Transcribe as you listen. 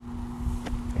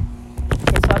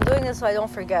doing this so I don't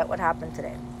forget what happened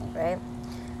today, right?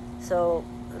 So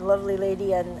a lovely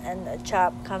lady and a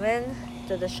chap come in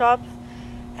to the shop,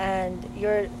 and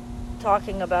you're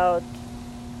talking about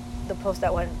the post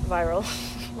that went viral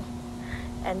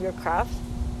and your craft.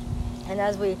 And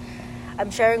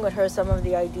I'm sharing with her some of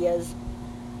the ideas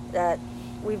that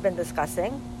we've been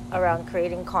discussing around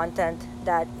creating content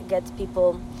that gets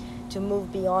people to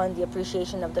move beyond the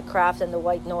appreciation of the craft and the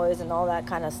white noise and all that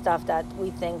kind of stuff that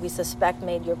we suspect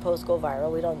made your post go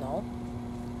viral. We don't know.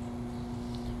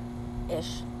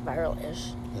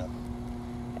 Viral-ish. Yeah.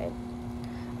 Right?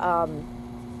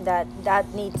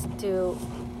 That needs to,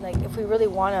 like, if we really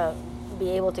want to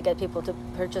be able to get people to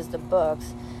purchase the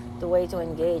books, the way to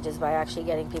engage is by actually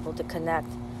getting people to connect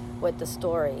with the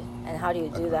story. And how do you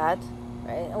do that?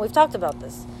 Right? And we've talked about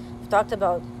this. We've talked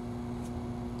about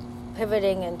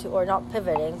pivoting into, or not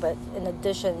pivoting, but in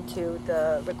addition to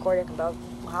the recording about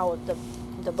how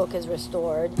the book is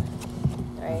restored,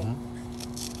 right?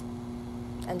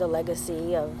 Mm-hmm. And the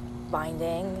legacy of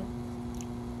binding,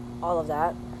 all of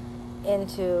that,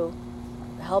 into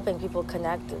helping people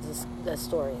connect to the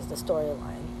stories, the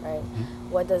storyline, right? Mm-hmm.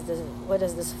 What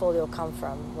does this folio come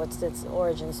from? What's its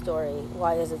origin story?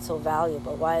 Why is it so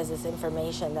valuable? Why is this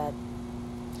information that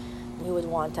you would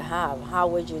want to have? How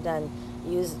would you then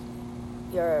use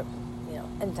your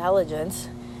intelligence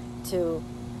to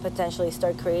potentially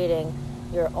start creating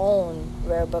your own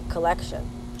rare book collection?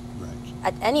 Right.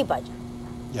 At any budget.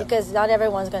 Yeah. Because not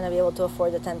everyone's going to be able to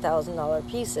afford the $10,000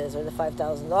 pieces or the $5,000.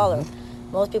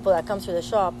 Mm-hmm. Most people that come through the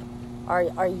shop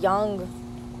are young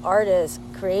artists,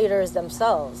 creators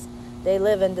themselves. They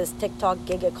live in this TikTok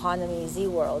gig economy Z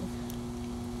world.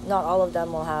 Not all of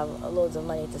them will have loads of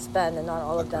money to spend, and not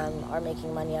all of them are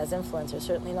making money as influencers,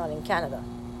 certainly not in Canada.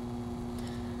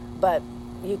 But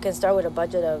you can start with a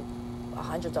budget of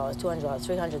 $100, $200,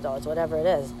 $300, whatever it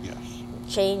is. Yes.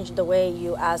 Change the way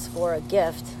you ask for a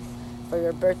gift for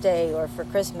your birthday or for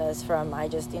Christmas from, I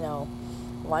just,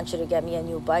 want you to get me a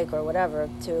new bike or whatever,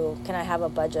 to, can I have a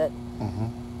budget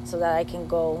so that I can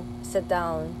go sit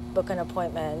down, book an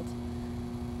appointment,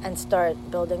 and start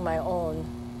building my own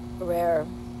rare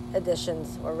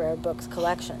editions or rare books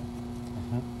collection.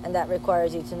 And that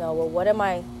requires you to know, well, what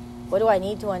do I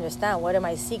need to understand? What am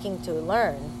I seeking to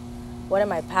learn? What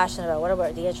am I passionate about? What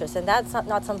about the interests? And that's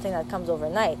not something that comes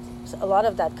overnight. So a lot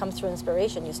of that comes through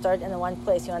inspiration. You start in one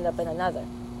place, you end up in another.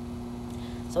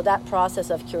 So that process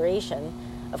of curation,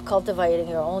 of cultivating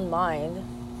your own mind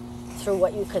through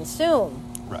what you consume.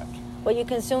 Right. What you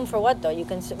consume for what, though?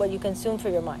 What you consume for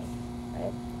your mind,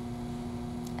 right?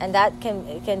 And that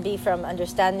can be from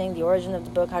understanding the origin of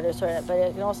the book, how to sort it, but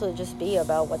it can also just be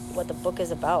about what the book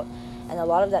is about. And a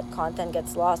lot of that content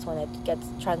gets lost when it gets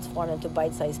transformed into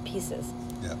bite-sized pieces.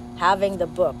 Yeah. Having the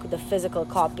book, the physical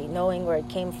copy, knowing where it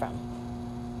came from,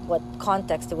 what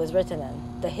context it was written in,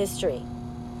 the history,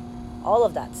 all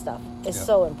of that stuff is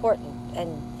so important.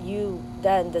 And you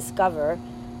then discover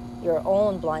your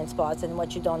own blind spots and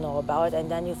what you don't know about,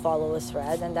 and then you follow a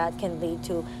thread, and that can lead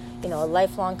to, a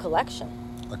lifelong collection.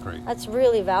 Agreed. That's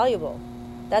really valuable.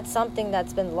 That's something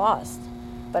that's been lost,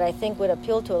 but I think would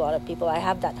appeal to a lot of people. I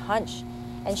have that hunch,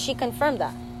 and she confirmed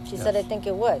that. She said, I think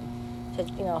it would.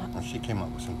 And she came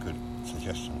up with some good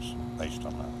suggestions based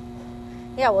on that.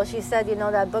 Yeah, well, she said,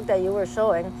 that book that you were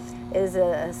showing is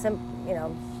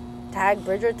tag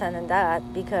Bridgerton in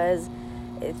that, because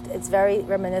it's very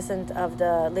reminiscent of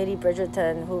the Lady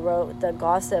Bridgerton who wrote the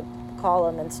gossip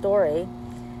column and story,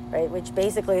 right? Which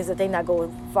basically is the thing that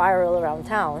goes viral around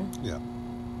town. Yeah.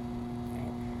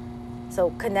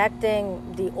 So connecting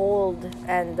the old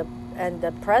and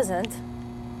the present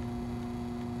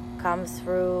comes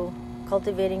through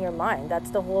cultivating your mind.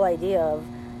 That's the whole idea of,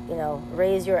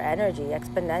 raise your energy,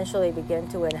 exponentially begin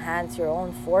to enhance your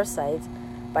own foresight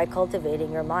by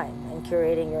cultivating your mind and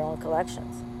curating your own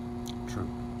collections. True.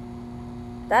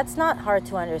 That's not hard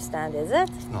to understand, is it?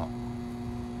 It's not.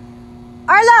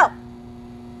 Arlo!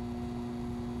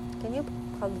 Can you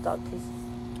call the dog, please?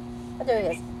 Oh, there he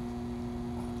is.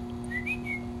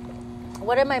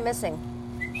 What am I missing?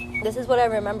 This is what I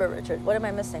remember, Richard. What am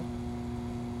I missing?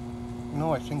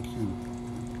 No, I think you...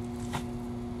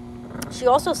 She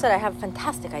also said I have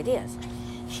fantastic ideas.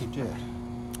 She did.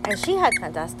 And she had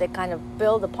fantastic kind of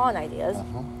build upon ideas,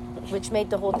 which made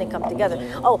the whole thing come together.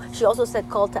 Oh, she also said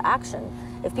call to action.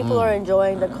 If people are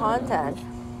enjoying the content,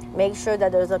 make sure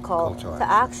that there's a call to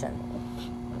action.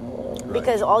 Right.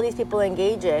 Because all these people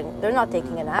engaging, they're not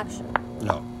taking an action.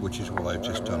 No, which is what I've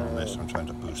just done on this. I'm trying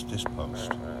to boost this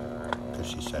post because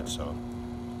she said so.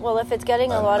 Well, if it's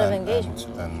getting a lot of engagement.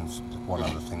 And one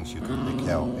of the things you can pick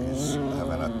out is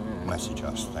having a message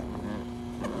us thing.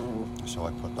 So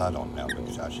I put that on now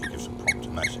because it actually gives a prompter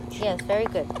message. Yes, very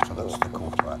good. So that's the call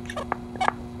to action.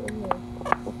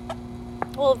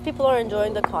 Well, if people are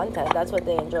enjoying the content, that's what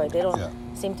they enjoy. They don't Yeah.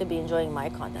 seem to be enjoying my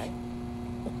content.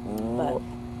 But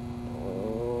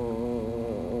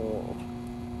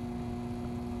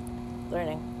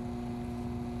learning.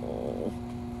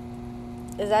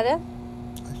 Is that it?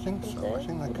 I think so. I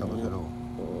think that covers it all.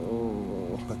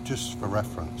 But just for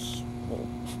reference,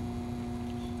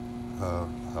 her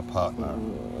partner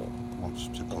wants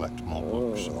to collect more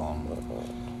books on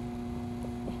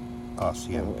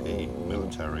RCMP,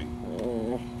 military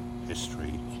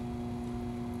history.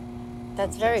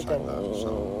 That's and very things like good. that.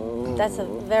 So, That's a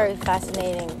very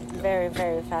fascinating, very,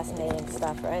 very fascinating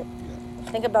stuff, right?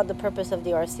 yeah. Think about the purpose of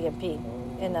the RCMP.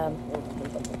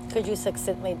 Could you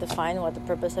succinctly define what the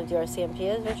purpose of the RCMP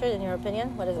is, Richard, in your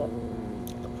opinion? What is it?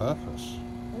 The purpose.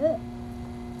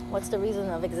 What's the reason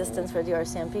of existence for the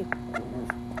RCMP?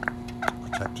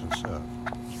 Protect and serve.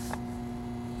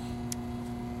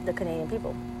 The Canadian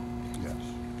people. Yes.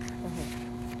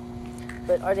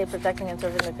 But are they protecting and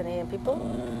serving the Canadian people?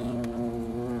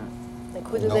 Like,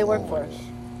 who do Not they work always.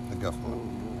 The government. for?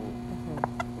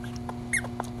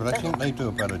 But I think they do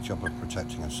a better job of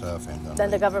protecting and serving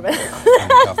Than the government. than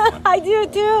the government. I do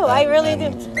too. I really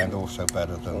do. And also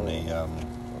better than the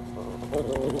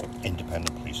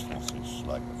independent police forces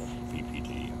like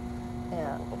VPD.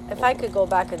 Yeah. If I could go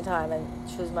back in time and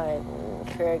choose my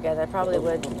career again, I probably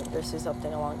would pursue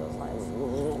something along those lines.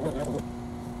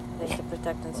 I think to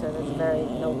protect and serve is a very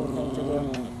noble thing to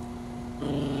do.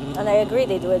 And I agree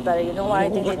they do it better. You know why I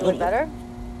think they do it better?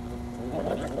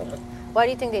 Why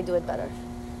do you think they do it better?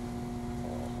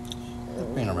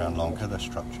 They've been around longer, they're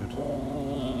structured.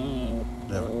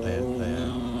 They're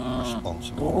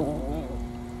responsible.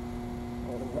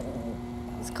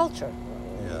 It's culture.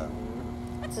 Yeah.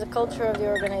 It's the culture of the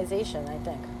organization, I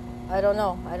think. I don't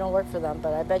know. I don't work for them,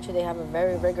 but I bet you they have a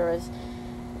very rigorous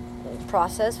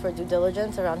process for due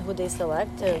diligence around who they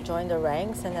select to join the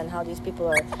ranks, and then how these people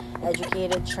are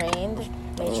educated, trained,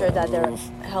 make sure that they're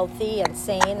healthy and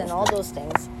sane and all those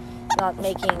things. Not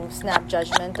making snap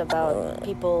judgment about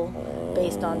people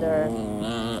based on their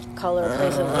color,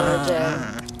 place of origin,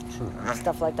 True.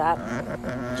 stuff like that.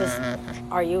 Just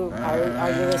are you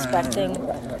respecting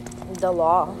the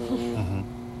law? Mm-hmm.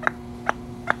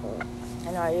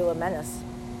 And are you a menace?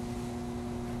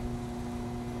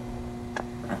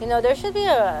 You know, there should be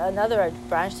another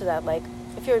branch to that. Like,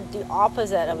 if you're the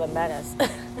opposite of a menace,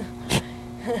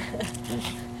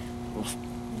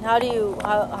 how do you,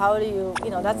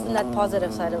 that's the net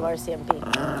positive side of RCMP.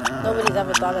 Nobody's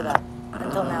ever thought of that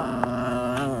until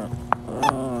now.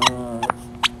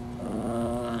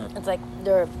 It's like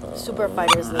they're super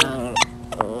fighters league.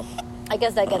 I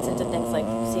guess that gets into things like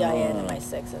CIA and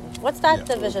MI6. And what's that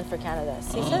division for Canada?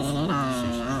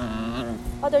 CSIS?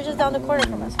 Oh, they're just down the corner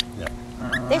from us. Yeah.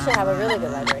 They should have a really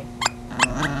good library.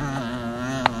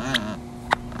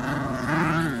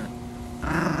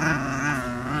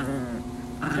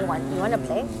 You want to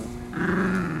play?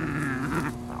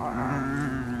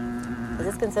 Is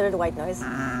this considered white noise?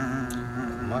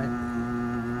 Might.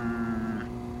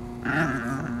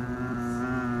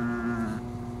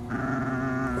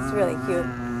 It's really cute.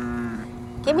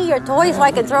 Give me your toy so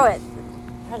I can throw it.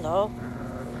 Hello.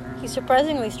 He's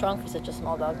surprisingly strong for such a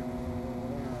small dog.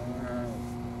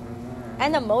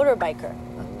 And a motorbiker.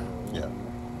 Yeah.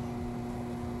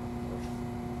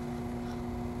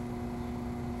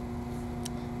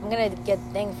 I'm gonna get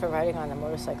dinged for riding on a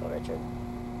motorcycle, Richard.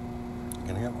 You're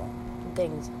gonna get one.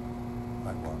 Dinged.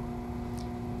 Like what?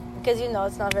 Because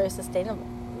it's not very sustainable.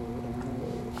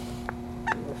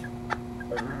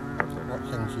 What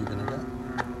things are you gonna get?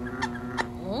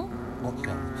 What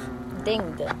things?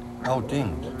 Dinged. Oh,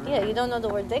 dinged. Yeah, you don't know the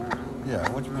word dinged? Yeah.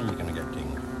 What do you mean you're gonna get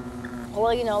dinged?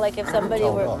 Well, like if somebody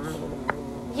Told were... off.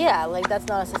 Yeah, like that's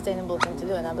not a sustainable thing to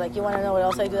do. And I'm like, you want to know what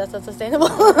else I do that's not sustainable?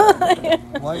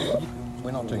 Why? We're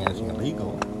not doing anything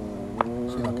illegal, so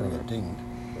you're not gonna get dinged.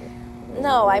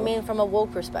 No, I mean from a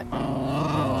woke perspective. Oh,